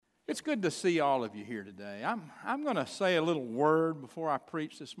It's good to see all of you here today. I'm going to say a little word before I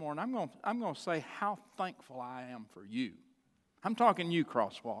preach this morning. I'm going to say how thankful I am for you. I'm talking you,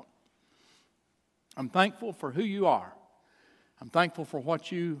 Crosswalk. I'm thankful for who you are. I'm thankful for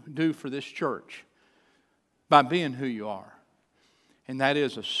what you do for this church by being who you are. And that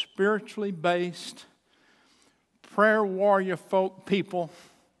is a spiritually based, prayer warrior folk people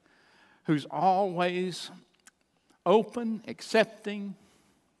who's always open, accepting,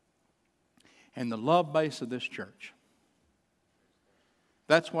 and the love base of this church.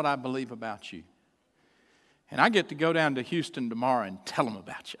 That's what I believe about you. And I get to go down to Houston tomorrow and tell them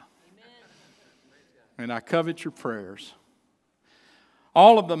about you. Amen. And I covet your prayers.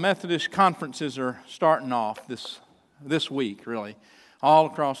 All of the Methodist conferences are starting off this week, really, all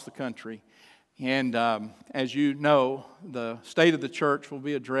across the country. And as you know, the state of the church will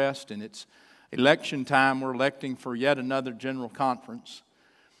be addressed, and it's election time. We're electing for yet another general conference.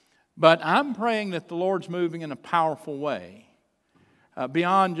 But I'm praying that the Lord's moving in a powerful way,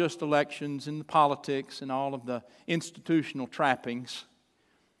 beyond just elections and the politics and all of the institutional trappings,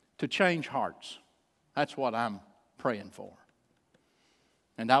 to change hearts. That's what I'm praying for.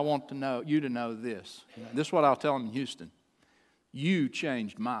 And I want you to know this. This is what I'll tell them in Houston. You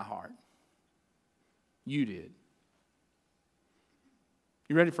changed my heart. You did.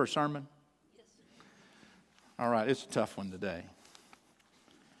 You ready for a sermon? Yes. All right, it's a tough one today.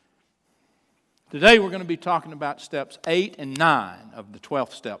 Today we're going to be talking about steps 8 and 9 of the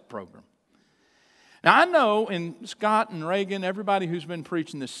 12th step program. Now I know, and Scott and Reagan, everybody who's been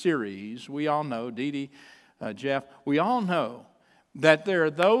preaching this series, we all know, Dee Dee, Jeff, we all know that there are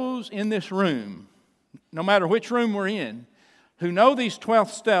those in this room, no matter which room we're in, who know these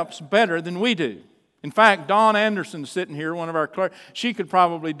 12 steps better than we do. In fact, Dawn Anderson's sitting here, one of our clerks. She could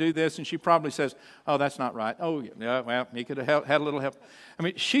probably do this, and she probably says, oh, that's not right. Oh, yeah, well, he could have had a little help. I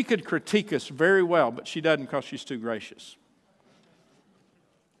mean, she could critique us very well, but she doesn't because she's too gracious.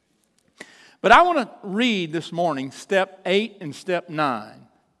 But I want to read this morning step 8 and step 9.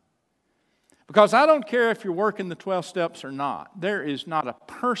 Because I don't care if you're working the 12 steps or not. There is not a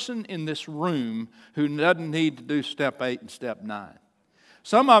person in this room who doesn't need to do step 8 and step 9.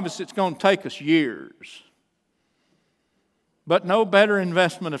 Some of us, it's going to take us years. But no better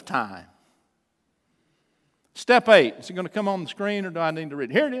investment of time. Step 8. Is it going to come on the screen or do I need to read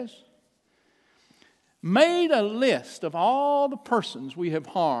it? Here it is. Made a list of all the persons we have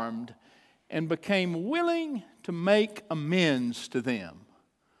harmed and became willing to make amends to them.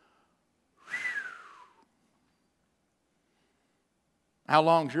 How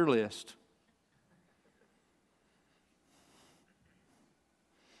long's your list?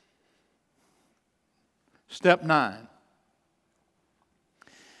 Step 9.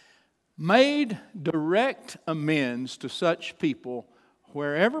 Made direct amends to such people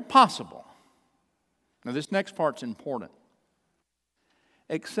wherever possible. Now this next part's important.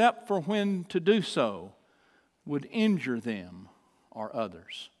 Except for when to do so would injure them or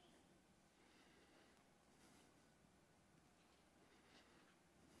others.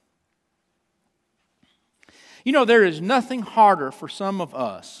 You know, there is nothing harder for some of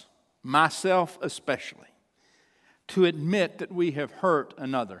us, myself especially, to admit that we have hurt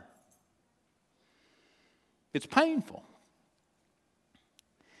another. It's painful.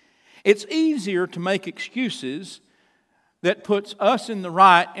 It's easier to make excuses that puts us in the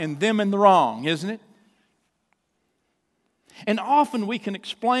right and them in the wrong, isn't it? And often we can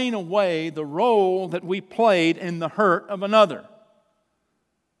explain away the role that we played in the hurt of another.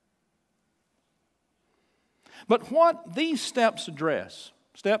 But what these steps address,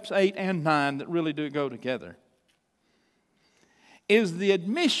 steps 8 and 9 that really do go together, is the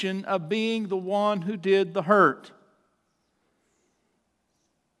admission of being the one who did the hurt.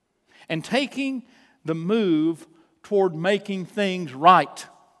 And taking the move toward making things right.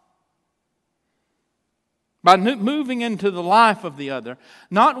 By moving into the life of the other,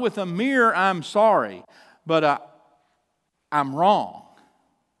 not with a mere I'm sorry, but I'm wrong.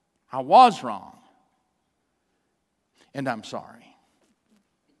 I was wrong. And I'm sorry.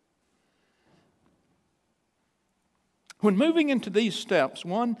 When moving into these steps,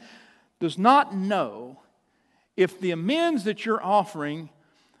 one does not know if the amends that you're offering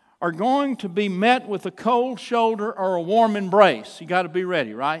are going to be met with a cold shoulder or a warm embrace. You got to be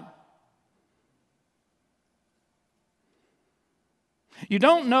ready, right? You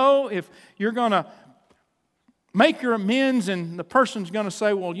don't know if you're going to make your amends and the person's going to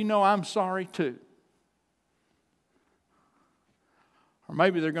say, well, you know, I'm sorry too. Or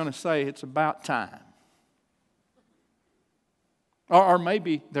maybe they're going to say it's about time. Or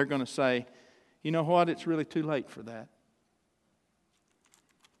maybe they're going to say, you know what, it's really too late for that.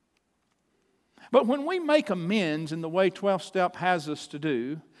 But when we make amends in the way 12-step has us to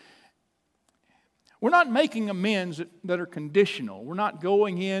do, we're not making amends that are conditional. We're not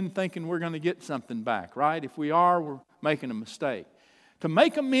going in thinking we're going to get something back, right? If we are, we're making a mistake. To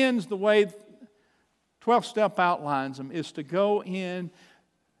make amends the way 12-step outlines them is to go in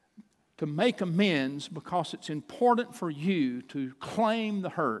to make amends because it's important for you to claim the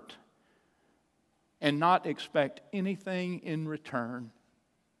hurt and not expect anything in return.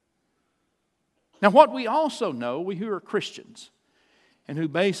 Now, what we also know, we who are Christians and who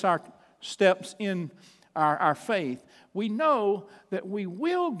base our steps in our faith, we know that we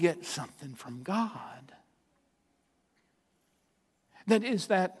will get something from God. That is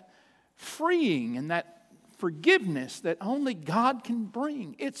that freeing and that forgiveness that only God can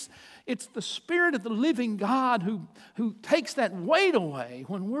bring. It's the Spirit of the living God who takes that weight away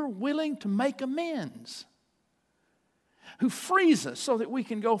when we're willing to make amends. Who frees us so that we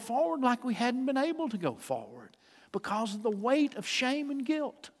can go forward like we hadn't been able to go forward because of the weight of shame and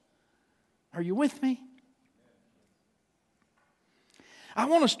guilt. Are you with me? I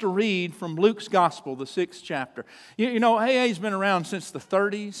want us to read from Luke's Gospel, the 6th chapter. You know, AA's been around since the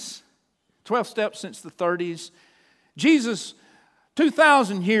 30s, 12 steps since the 30s. Jesus,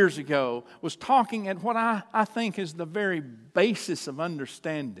 2,000 years ago, was talking at what I think is the very basis of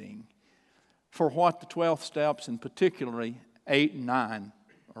understanding for what the 12 steps, and particularly 8 and 9,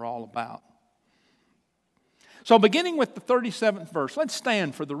 are all about. So beginning with the 37th verse, let's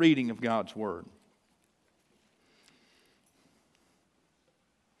stand for the reading of God's Word.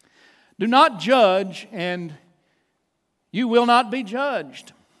 Do not judge, and you will not be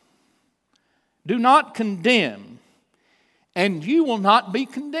judged. Do not condemn, and you will not be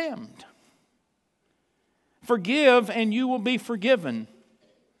condemned. Forgive, and you will be forgiven.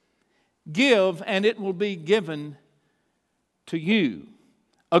 Give, and it will be given to you.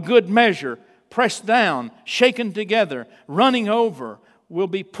 A good measure, pressed down, shaken together, running over, will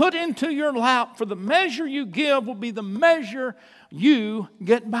be put into your lap. For the measure you give will be the measure you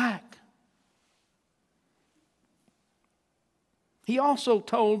get back. He also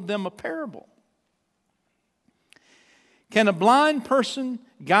told them a parable. Can a blind person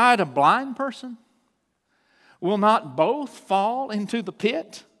guide a blind person? Will not both fall into the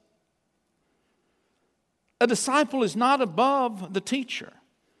pit? A disciple is not above the teacher,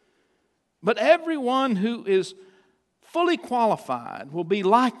 but everyone who is fully qualified will be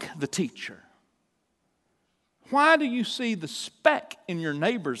like the teacher. Why do you see the speck in your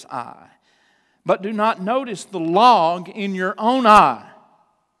neighbor's eye, but do not notice the log in your own eye?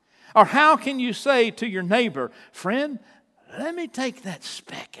 Or how can you say to your neighbor, friend, let me take that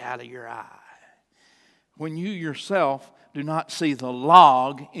speck out of your eye, when you yourself do not see the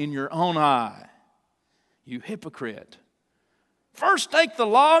log in your own eye? You hypocrite. First take the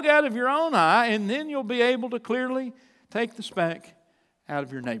log out of your own eye, and then you'll be able to clearly take the speck out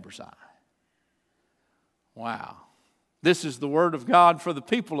of your neighbor's eye. Wow. This is the word of God for the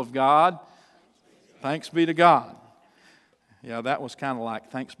people of God. Thanks be to God. Yeah, that was kind of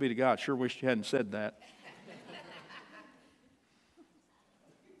like, thanks be to God. Sure wish you hadn't said that.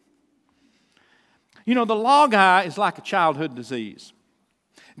 You know, the log eye is like a childhood disease.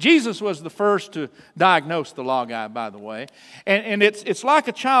 Jesus was the first to diagnose the log eye, by the way. And it's like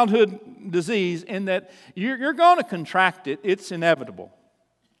a childhood disease in that you're going to contract it. It's inevitable.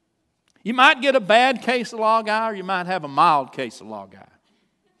 You might get a bad case of log eye, or you might have a mild case of log eye.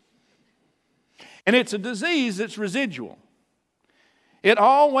 And it's a disease that's residual. It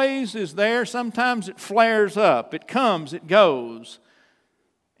always is there. Sometimes it flares up. It comes, it goes.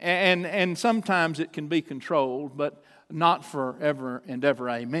 And sometimes it can be controlled, but not forever and ever,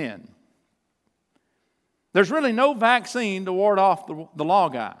 amen. There's really no vaccine to ward off the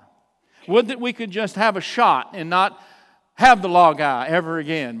log eye. Would that we could just have a shot and not have the log eye ever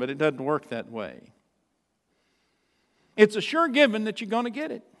again, but it doesn't work that way. It's a sure given that you're going to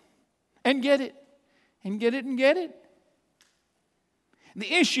get it, and get it, and get it, and get it.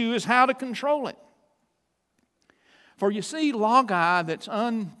 The issue is how to control it. For you see, log eye that's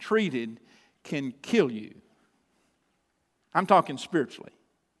untreated can kill you. I'm talking spiritually.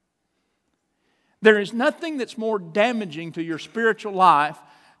 There is nothing that's more damaging to your spiritual life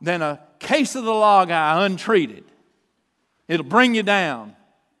than a case of the log eye untreated. It'll bring you down.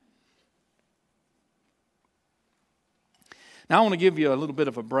 Now I want to give you a little bit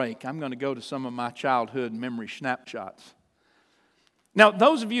of a break. I'm going to go to some of my childhood memory snapshots. Now,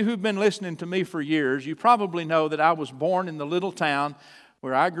 those of you who've been listening to me for years, you probably know that I was born in the little town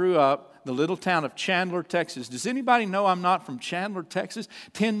where I grew up, the little town of Chandler, Texas. Does anybody know I'm not from Chandler, Texas?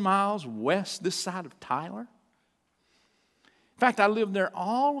 10 miles west, this side of Tyler. fact, I lived there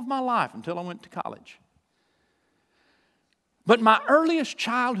all of my life until I went to college. But my earliest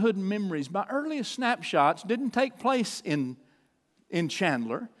childhood memories, my earliest snapshots didn't take place in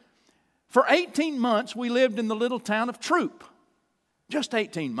Chandler. For 18 months, we lived in the little town of Troop. Just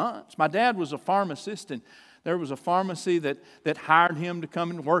 18 months. My dad was a pharmacist, and there was a pharmacy that hired him to come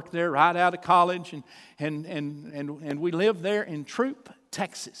and work there right out of college. And we lived there in Troop,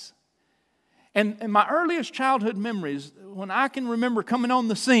 Texas. And my earliest childhood memories, when I can remember coming on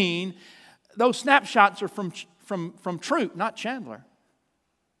the scene, those snapshots are from Troop, not Chandler.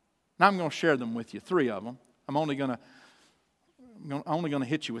 Now I'm going to share them with you, 3 of them. I'm only going to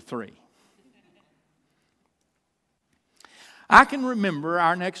hit you with 3. I can remember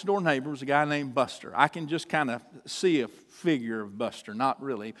our next door neighbor was a guy named Buster. I can just kind of see a figure of Buster, not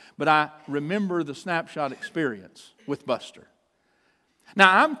really, but I remember the snapshot experience with Buster.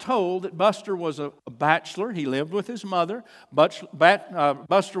 Now, I'm told that Buster was a bachelor. He lived with his mother.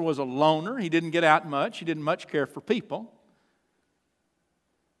 Buster was a loner. He didn't get out much. He didn't much care for people.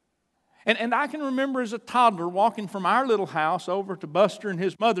 And I can remember as a toddler walking from our little house over to Buster and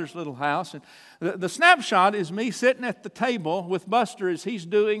his mother's little house. And the snapshot is me sitting at the table with Buster as he's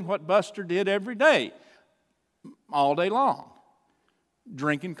doing what Buster did every day, all day long,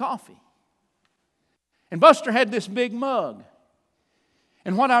 drinking coffee. And Buster had this big mug.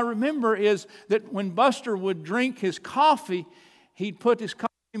 And what I remember is that when Buster would drink his coffee, he'd put his coffee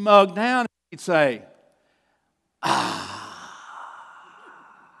mug down and he'd say, "Ah."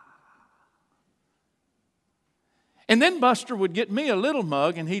 And then Buster would get me a little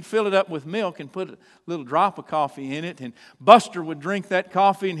mug and he'd fill it up with milk and put a little drop of coffee in it. And Buster would drink that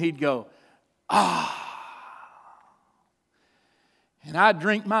coffee and he'd go, "Ah." And I'd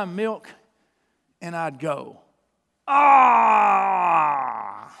drink my milk and I'd go, "Ah."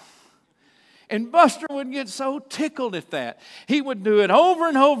 And Buster would get so tickled at that. He would do it over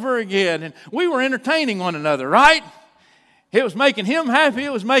and over again. And we were entertaining one another, right? It was making him happy.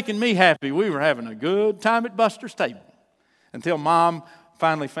 It was making me happy. We were having a good time at Buster's table until Mom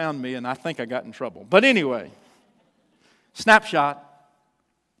finally found me, and I think I got in trouble. But anyway, snapshot.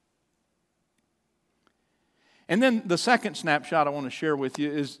 And then the second snapshot I want to share with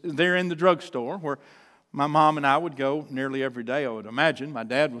you is there in the drugstore where my mom and I would go nearly every day, I would imagine. My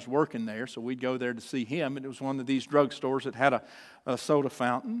dad was working there, so we'd go there to see him. And it was one of these drugstores that had a soda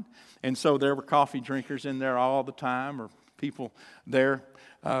fountain. And so there were coffee drinkers in there all the time, or people there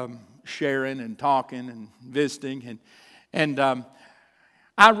sharing and talking and visiting. And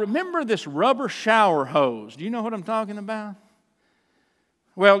I remember this rubber shower hose. Do you know what I'm talking about?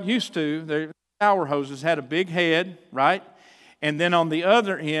 Well, used to. The shower hoses had a big head, right? And then on the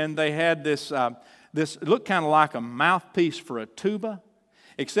other end, they had this it looked kind of like a mouthpiece for a tuba,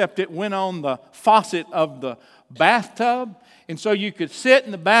 except it went on the faucet of the bathtub. And so you could sit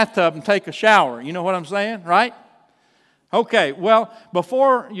in the bathtub and take a shower. You know what I'm saying, right? Okay, well,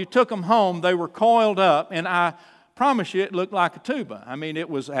 before you took them home, they were coiled up, and I promise you it looked like a tuba. I mean,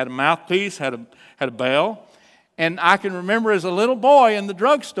 had a mouthpiece, had a bell. And I can remember as a little boy in the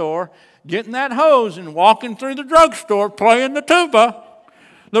drugstore getting that hose and walking through the drugstore playing the tuba,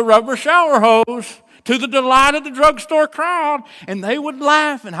 the rubber shower hose, to the delight of the drugstore crowd. And they would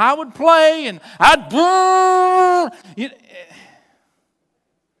laugh, and I would play, and I'd brrr.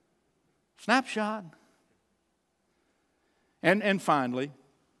 Snapshot. And finally,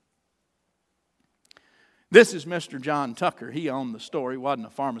 this is Mr. John Tucker. He owned the store. He wasn't a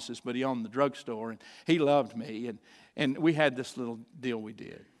pharmacist, but he owned the drugstore, and he loved me. And we had this little deal we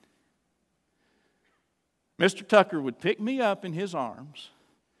did. Mr. Tucker would pick me up in his arms,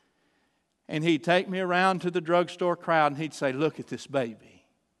 and he'd take me around to the drugstore crowd, and he'd say, "Look at this baby.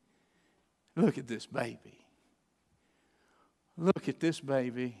 Look at this baby. Look at this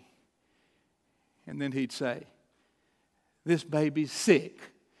baby." And then he'd say, "This baby's sick."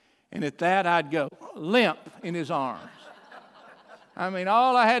 And at that, I'd go limp in his arms. I mean,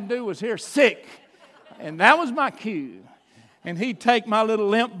 all I had to do was hear "sick." And that was my cue. And he'd take my little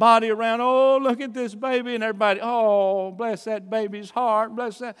limp body around. "Oh, look at this baby." And everybody, "Oh, bless that baby's heart.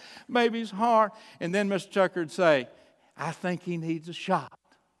 Bless that baby's heart." And then Mr. Tucker would say, "I think he needs a shot,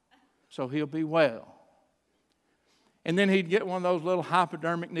 so he'll be well." And then he'd get one of those little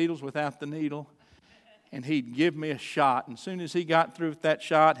hypodermic needles without the needle, and he'd give me a shot. And as soon as he got through with that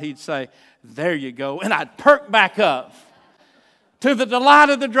shot, he'd say, "There you go." And I'd perk back up. To the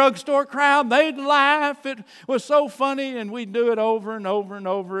delight of the drugstore crowd, they'd laugh. It was so funny, and we'd do it over and over and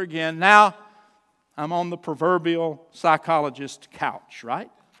over again. Now, I'm on the proverbial psychologist couch,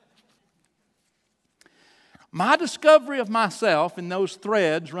 right? My discovery of myself in those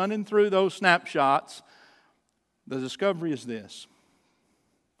threads running through those snapshots, The discovery is this: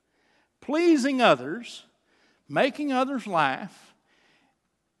 pleasing others, making others laugh,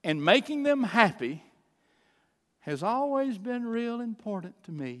 and making them happy has always been real important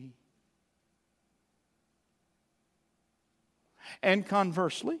to me. And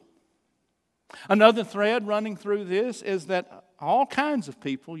conversely, another thread running through this is that all kinds of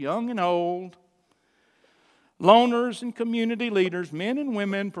people, young and old, loners and community leaders, men and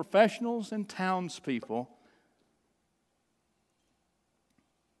women, professionals and townspeople,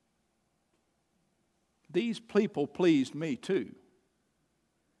 these people pleased me too.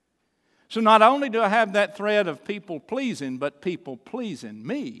 So not only do I have that thread of people pleasing, but people pleasing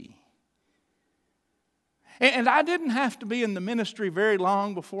me. And I didn't have to be in the ministry very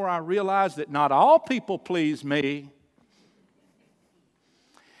long before I realized that not all people please me.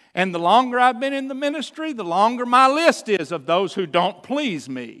 And the longer I've been in the ministry, the longer my list is of those who don't please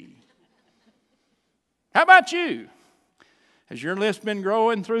me. How about you? Has your list been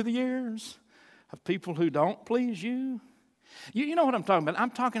growing through the years of people who don't please you? You know what I'm talking about. I'm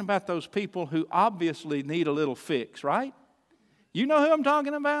talking about those people who obviously need a little fix, right? You know who I'm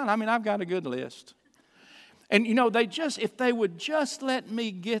talking about? I mean, I've got a good list. And, you know, if they would just let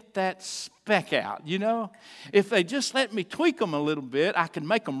me get that speck out, you know, if they just let me tweak them a little bit, I could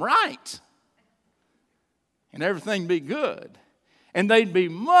make them right. And everything be good. And they'd be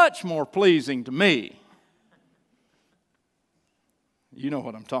much more pleasing to me. You know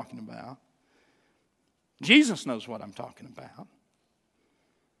what I'm talking about. Jesus knows what I'm talking about.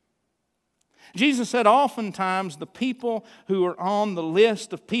 Jesus said oftentimes the people who are on the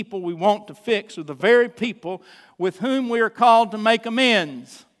list of people we want to fix are the very people with whom we are called to make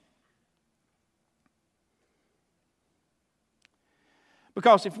amends.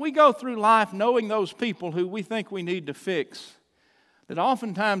 Because if we go through life knowing those people who we think we need to fix, that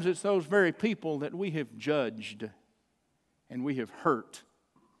oftentimes it's those very people that we have judged and we have hurt.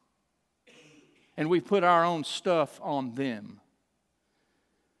 And we put our own stuff on them.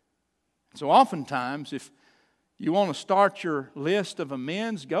 So oftentimes, if you want to start your list of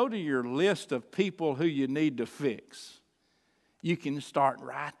amends, go to your list of people who you need to fix. You can start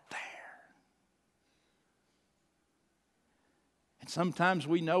right there. And sometimes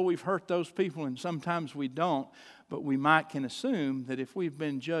we know we've hurt those people and sometimes we don't, but we can assume that if we've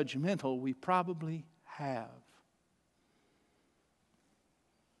been judgmental, we probably have.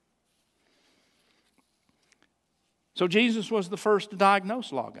 So Jesus was the first to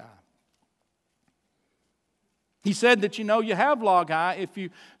diagnose log eye. He said that, you know, you have log eye if you,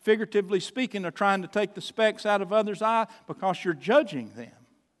 figuratively speaking, are trying to take the specks out of others' eye because you're judging them.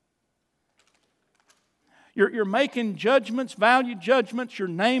 You're making judgments, value judgments. You're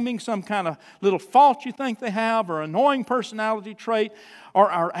naming some kind of little fault you think they have or annoying personality trait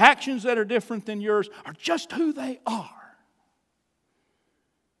or actions that are different than yours or just who they are.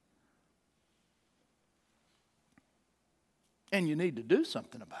 And you need to do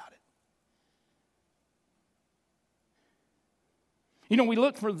something about it. You know, we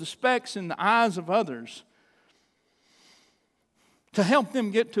look for the specks in the eyes of others to help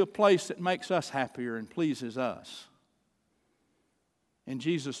them get to a place that makes us happier and pleases us. And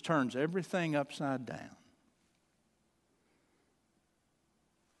Jesus turns everything upside down.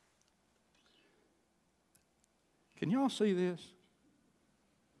 Can y'all see this?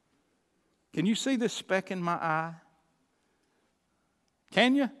 Can you see this speck in my eye?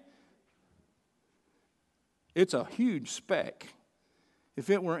 Can you? It's a huge speck. If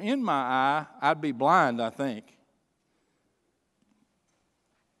it were in my eye, I'd be blind, I think.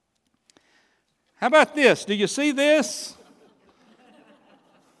 How about this? Do you see this?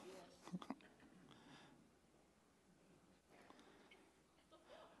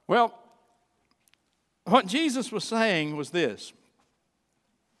 Well, what Jesus was saying was this.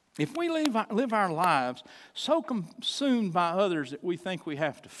 If we live our lives so consumed by others that we think we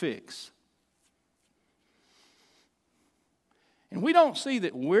have to fix, and we don't see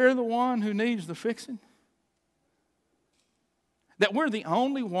that we're the one who needs the fixing, that we're the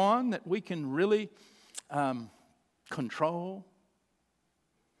only one that we can really control,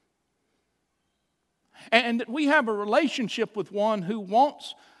 and that we have a relationship with one who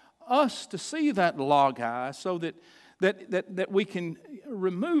wants us to see that log eye so that we can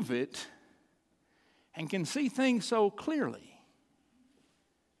remove it and can see things so clearly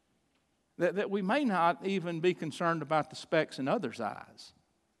that we may not even be concerned about the specks in others' eyes.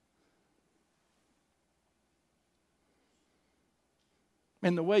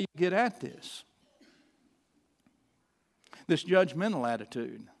 And the way you get at this judgmental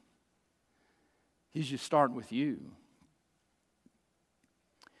attitude, is you start with you.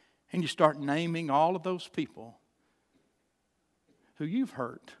 And you start naming all of those people who you've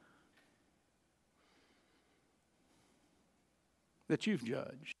hurt, that you've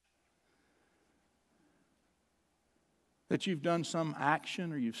judged, that you've done some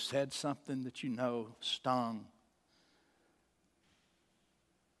action or you've said something that you know stung.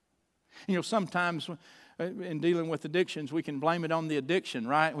 You know, sometimes in dealing with addictions, we can blame it on the addiction,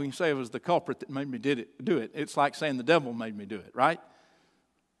 right? We can say it was the culprit that made me do it. It's like saying the devil made me do it, right?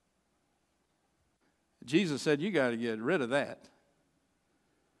 Jesus said, you got to get rid of that.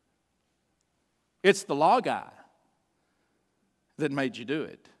 It's the law guy that made you do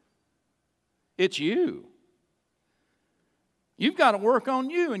it. It's you. You've got to work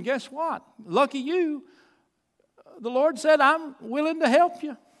on you, and guess what? Lucky you, the Lord said, I'm willing to help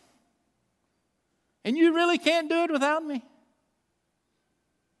you. And you really can't do it without me.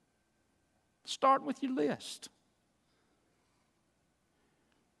 Start with your list.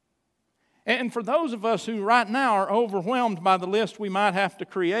 And for those of us who right now are overwhelmed by the list we might have to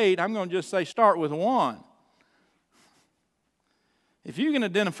create, I'm going to just say start with one. If you can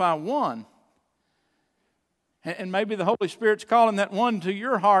identify one, and maybe the Holy Spirit's calling that one to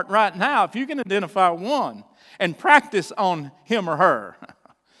your heart right now, if you can identify one and practice on him or her,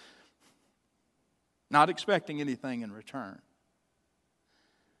 not expecting anything in return.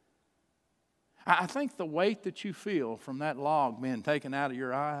 I think the weight that you feel from that log being taken out of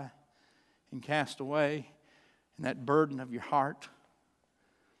your eye and cast away, and that burden of your heart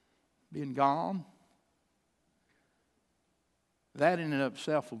being gone, that in and of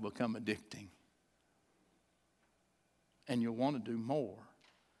itself will become addicting. And you'll want to do more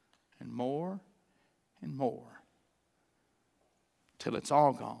and more and more till it's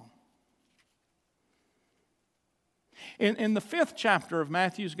all gone. In the 5th chapter of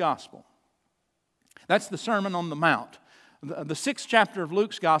Matthew's Gospel, that's the Sermon on the Mount. The 6th chapter of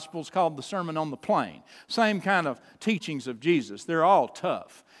Luke's Gospel is called the Sermon on the Plain. Same kind of teachings of Jesus. They're all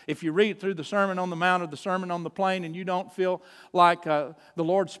tough. If you read through the Sermon on the Mount or the Sermon on the Plain and you don't feel like the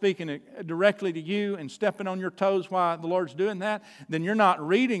Lord's speaking directly to you and stepping on your toes while the Lord's doing that, then you're not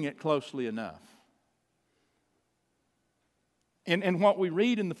reading it closely enough. And what we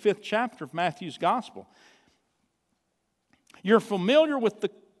read in the 5th chapter of Matthew's Gospel, you're familiar with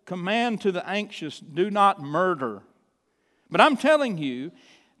the command to the anxious, do not murder. But I'm telling you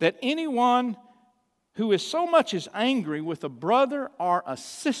that anyone who is so much as angry with a brother or a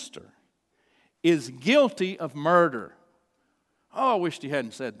sister is guilty of murder. Oh, I wished he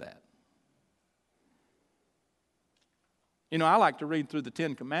hadn't said that. You know, I like to read through the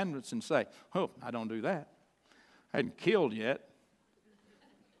 10 Commandments and say, oh, I don't do that. I hadn't killed yet.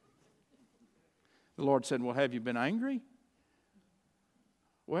 The Lord said, well, have you been angry?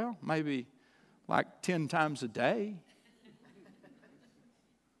 Well, maybe like 10 times a day.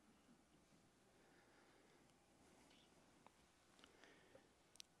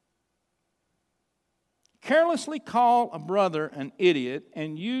 Carelessly call a brother an idiot,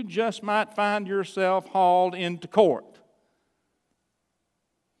 and you just might find yourself hauled into court.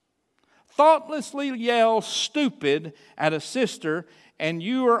 Thoughtlessly yell stupid at a sister, and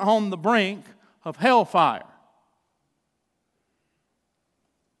you are on the brink of hellfire.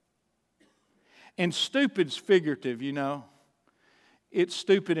 And stupid's figurative, you know. It's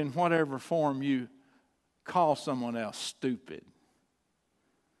stupid in whatever form you call someone else stupid.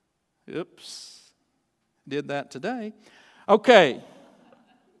 Oops. Did that today. Okay.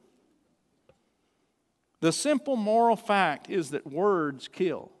 The simple moral fact is that words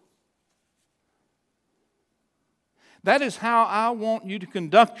kill. That is how I want you to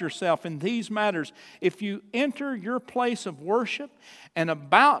conduct yourself in these matters. If you enter your place of worship and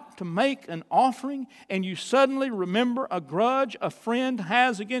about to make an offering and you suddenly remember a grudge a friend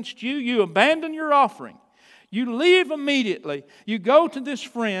has against you, you abandon your offering. You leave immediately. You go to this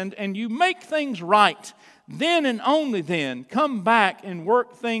friend and you make things right. Then and only then come back and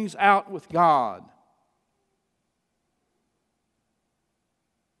work things out with God.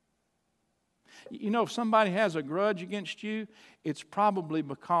 You know, if somebody has a grudge against you, it's probably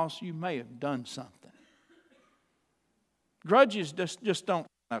because you may have done something. Grudges just don't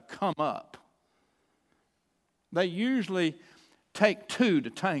come up. They usually take two to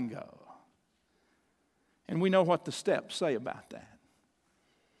tango. And we know what the steps say about that.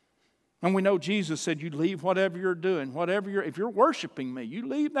 And we know Jesus said, you leave whatever you're doing, if you're worshiping me, you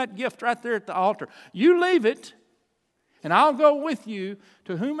leave that gift right there at the altar. You leave it, and I'll go with you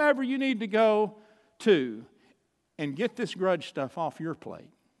to whomever you need to go to and get this grudge stuff off your plate.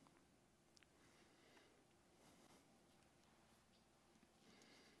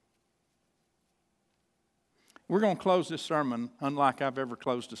 We're going to close this sermon unlike I've ever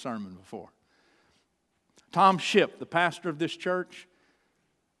closed a sermon before. Tom Shipp, the pastor of this church,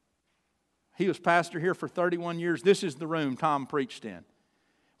 He was pastor here for 31 years. This is the room Tom preached in.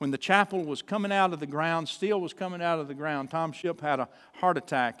 When the chapel was coming out of the ground, steel was coming out of the ground, Tom Shipp had a heart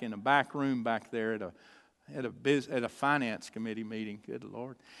attack in a back room back there at a finance committee meeting. Good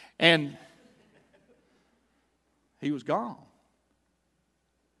Lord. And he was gone.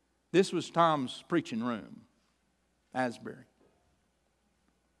 This was Tom's preaching room, Asbury.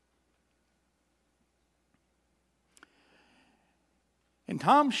 And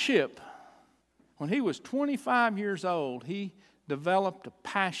Tom Shipp, when he was 25 years old, he developed a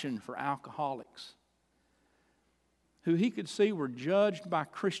passion for alcoholics who he could see were judged by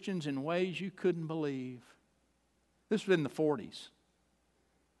Christians in ways you couldn't believe. This was in the 40s.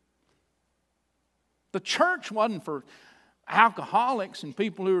 The church wasn't for alcoholics and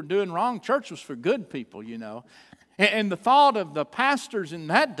people who were doing wrong. Church was for good people, you know. And the thought of the pastors in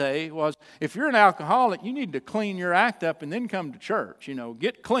that day was, if you're an alcoholic, you need to clean your act up and then come to church. You know,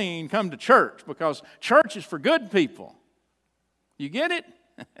 get clean, come to church, because church is for good people. You get it?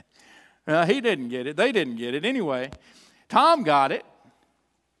 He didn't get it. They didn't get it. Anyway, Tom got it.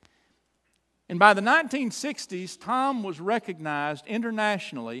 And by the 1960s, Tom was recognized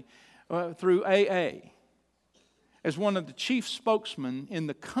internationally through AA as one of the chief spokesmen in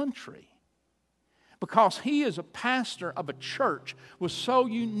the country, because he, as a pastor of a church, was so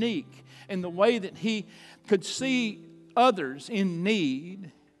unique in the way that he could see others in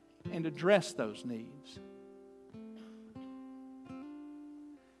need and address those needs.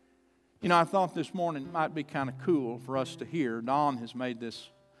 You know, I thought this morning it might be kind of cool for us to hear. Don has made this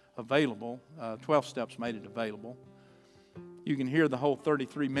available. 12 Steps made it available. You can hear the whole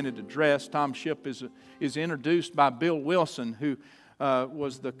 33-minute address. Tom Shipp is introduced by Bill Wilson, who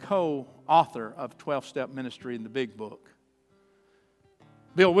was the co-author of 12-Step Ministry in the Big Book.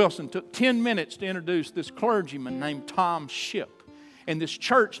 Bill Wilson took 10 minutes to introduce this clergyman named Tom Shipp and this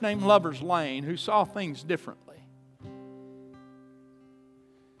church named Lover's Lane who saw things differently.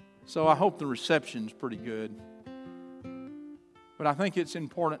 So I hope the reception's pretty good. But I think it's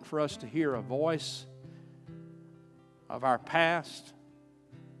important for us to hear a voice of our past,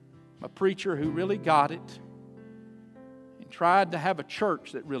 a preacher who really got it and tried to have a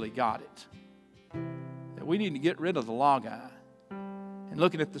church that really got it. That we need to get rid of the log eye and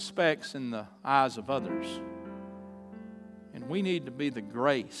looking at the specks in the eyes of others. And we need to be the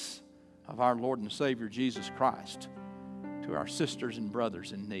grace of our Lord and Savior Jesus Christ to our sisters and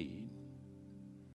brothers in need.